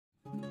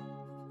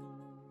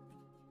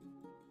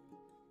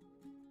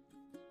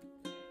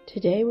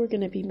Today we're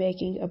going to be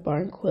making a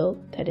barn quilt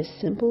that is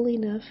simple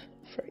enough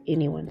for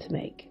anyone to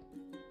make.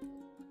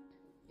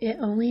 It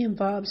only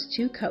involves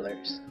 2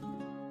 colors.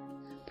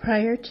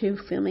 Prior to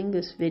filming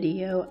this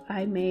video,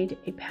 I made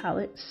a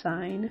pallet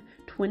sign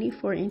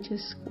 24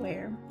 inches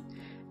square,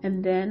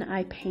 and then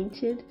I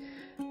painted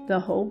the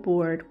whole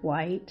board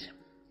white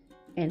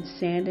and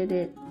sanded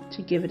it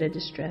to give it a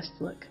distressed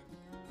look.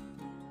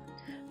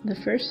 The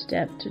first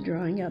step to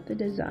drawing out the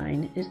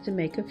design is to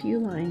make a few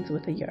lines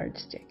with a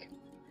yardstick.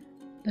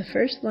 The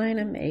first line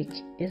I make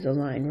is a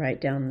line right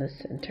down the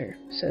center.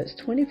 So it's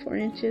 24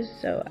 inches,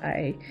 so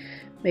I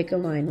make a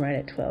line right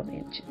at 12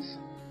 inches.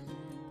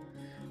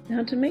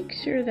 Now to make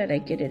sure that I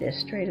get it as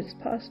straight as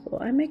possible,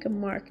 I make a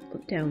mark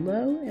down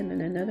low and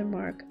then another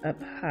mark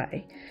up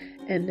high.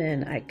 And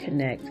then I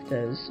connect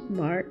those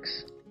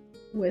marks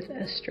with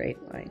a straight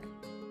line.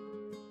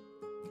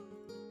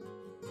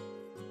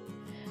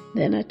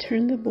 Then I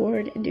turn the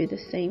board and do the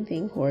same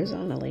thing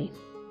horizontally.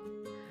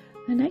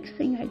 The next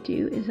thing I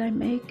do is I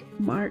make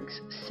marks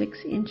 6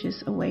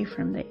 inches away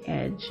from the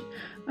edge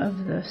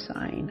of the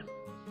sign.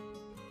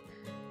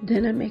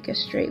 Then I make a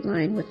straight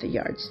line with the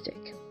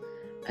yardstick.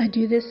 I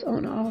do this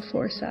on all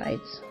 4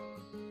 sides.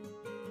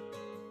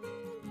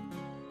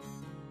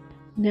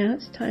 Now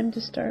it's time to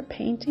start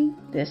painting.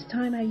 This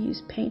time I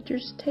use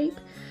painter's tape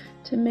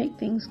to make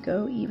things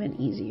go even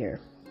easier.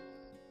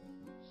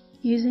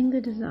 Using the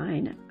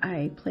design,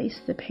 I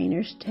place the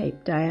painter's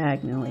tape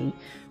diagonally,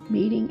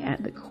 meeting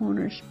at the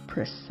corners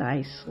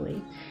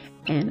precisely,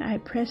 and I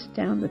press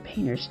down the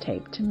painter's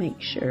tape to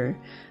make sure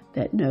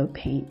that no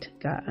paint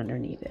got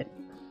underneath it.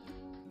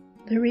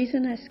 The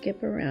reason I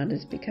skip around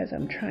is because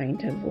I'm trying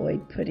to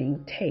avoid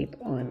putting tape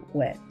on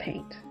wet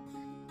paint.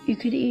 You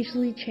could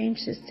easily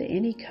change this to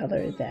any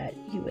color that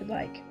you would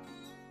like.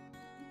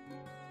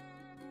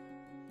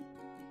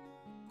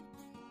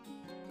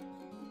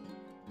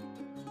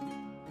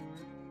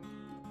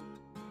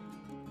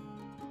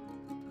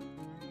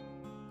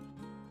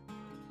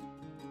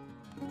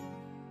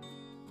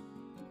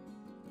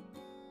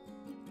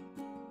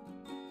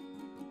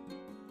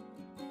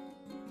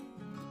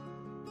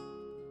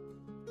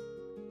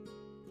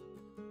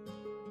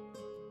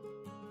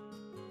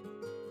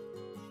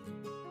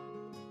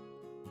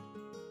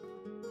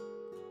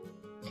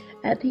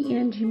 At the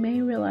end, you may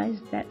realize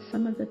that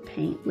some of the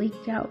paint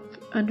leaked out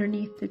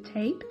underneath the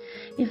tape.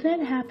 If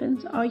that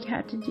happens, all you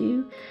have to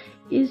do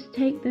is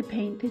take the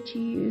paint that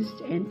you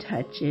used and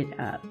touch it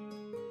up.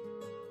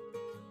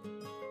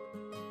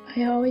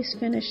 I always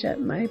finish up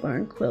my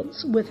barn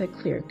quilts with a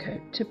clear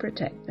coat to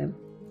protect them.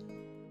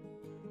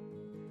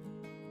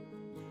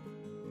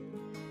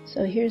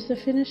 So here's the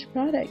finished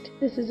product.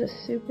 This is a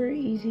super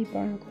easy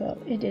barn quilt.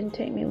 It didn't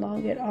take me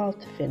long at all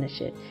to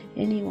finish it.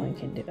 Anyone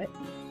can do it.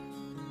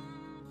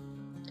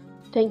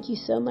 Thank you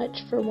so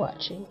much for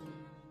watching.